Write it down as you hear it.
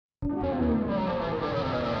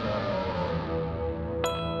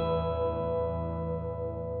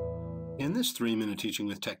In this 3-minute Teaching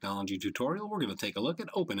with Technology tutorial, we're going to take a look at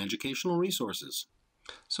open educational resources.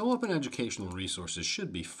 So open educational resources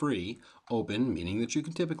should be free, open meaning that you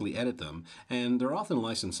can typically edit them, and they're often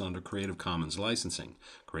licensed under Creative Commons licensing.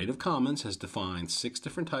 Creative Commons has defined 6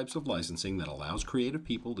 different types of licensing that allows creative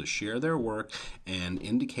people to share their work and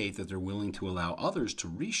indicate that they're willing to allow others to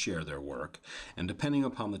reshare their work. And depending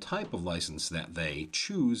upon the type of license that they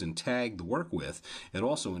choose and tag the work with, it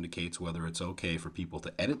also indicates whether it's okay for people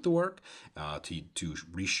to edit the work, to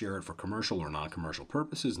reshare it for commercial or non-commercial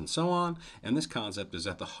purposes, and so on. And this concept is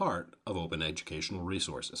at the heart of open educational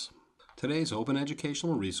resources. Today's open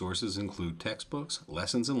educational resources include textbooks,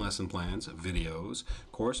 lessons and lesson plans, videos,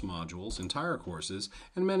 course modules, entire courses,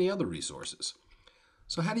 and many other resources.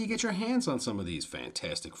 So how do you get your hands on some of these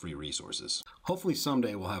fantastic free resources? Hopefully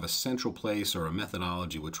someday we'll have a central place or a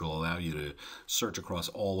methodology which will allow you to search across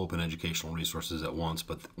all open educational resources at once,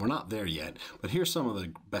 but we're not there yet. But here's some of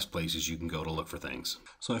the best places you can go to look for things.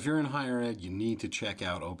 So if you're in higher ed, you need to check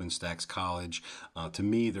out OpenStax College. To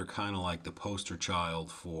me, they're kind of like the poster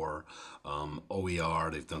child for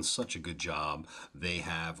OER. They've done such a good job.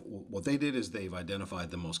 What they did is they've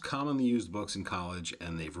identified the most commonly used books in college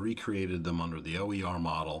and they've recreated them under the OER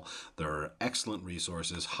model. They're excellent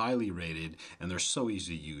resources, highly rated, and they're so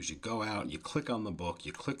easy to use. You go out, you click on the book,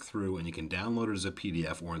 you click through, and you can download it as a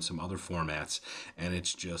PDF or in some other formats, and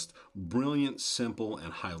it's just brilliant, simple,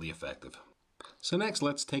 and highly effective. So next,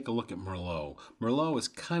 let's take a look at Merlot. Merlot is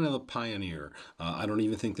kind of the pioneer. I don't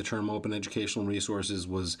even think the term open educational resources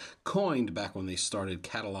was coined back when they started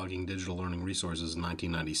cataloging digital learning resources in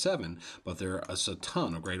 1997, but there is a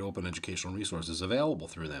ton of great open educational resources available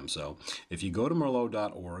through them. So if you go to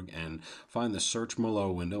merlot.org and find the Search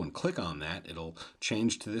Merlot window and click on that, it'll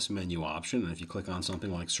change to this menu option. And if you click on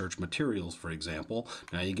something like Search Materials, for example,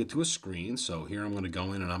 now you get to a screen. So here I'm going to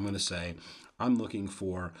go in and I'm going to say, I'm looking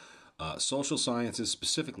for social sciences,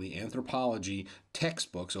 specifically anthropology,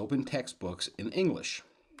 textbooks, open textbooks in English.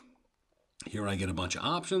 Here I get a bunch of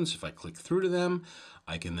options. If I click through to them,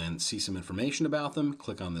 I can then see some information about them.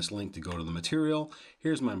 Click on this link to go to the material.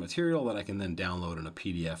 Here's my material that I can then download in a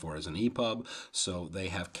PDF or as an EPUB. So they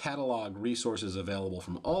have catalog resources available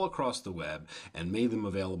from all across the web and made them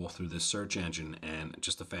available through this search engine, and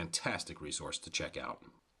just a fantastic resource to check out.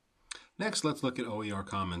 Next, let's look at OER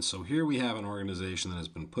Commons. So here we have an organization that has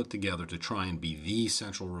been put together to try and be the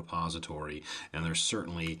central repository, and there's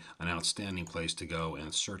certainly an outstanding place to go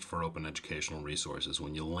and search for open educational resources.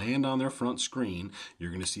 When you land on their front screen,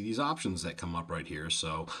 you're going to see these options that come up right here.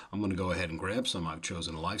 So I'm going to go ahead and grab some. I've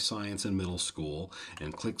chosen Life Science in Middle School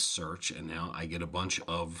and click Search, and now I get a bunch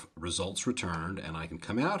of results returned, and I can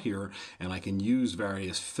come out here and I can use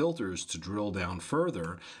various filters to drill down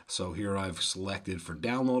further. So here I've selected for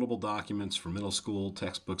downloadable documents for middle school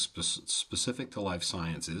textbooks specific to life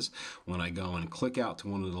sciences. When I go and click out to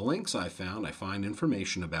one of the links I found, I find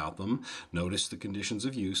information about them. Notice the conditions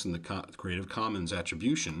of use and the Creative Commons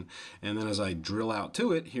attribution. And then as I drill out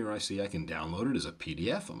to it, here I see I can download it as a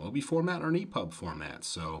PDF, a MOBI format, or an EPUB format.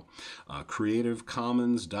 So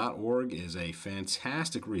creativecommons.org is a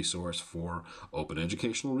fantastic resource for open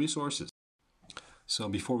educational resources. So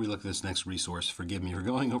before we look at this next resource, forgive me for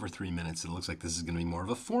going over 3 minutes. It looks like this is going to be more of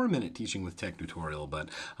a 4-minute Teaching with Tech tutorial, but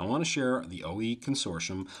I want to share the OE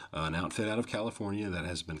Consortium, an outfit out of California that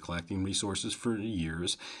has been collecting resources for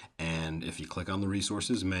years. And if you click on the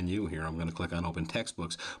resources menu, here I'm going to click on Open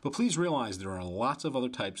Textbooks. But please realize there are lots of other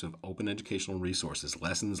types of open educational resources,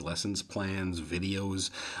 lessons plans,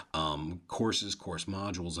 videos, courses, course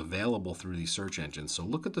modules available through these search engines. So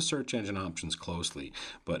look at the search engine options closely.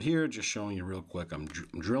 But here, just showing you real quick, I'm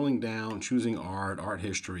drilling down, choosing art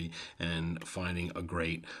history, and finding a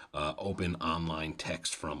great open online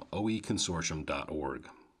text from oeconsortium.org.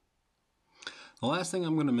 The last thing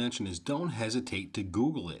I'm going to mention is don't hesitate to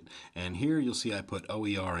Google it. And here you'll see I put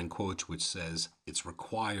OER in quotes, which says it's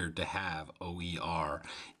required to have OER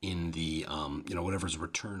in the, whatever's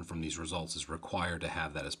returned from these results is required to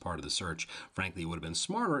have that as part of the search. Frankly, it would have been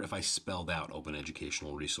smarter if I spelled out open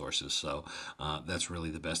educational resources. So that's really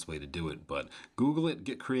the best way to do it. But Google it,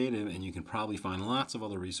 get creative, and you can probably find lots of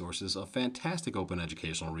other resources of fantastic open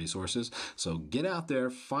educational resources. So get out there,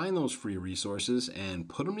 find those free resources, and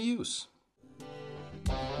put them to use.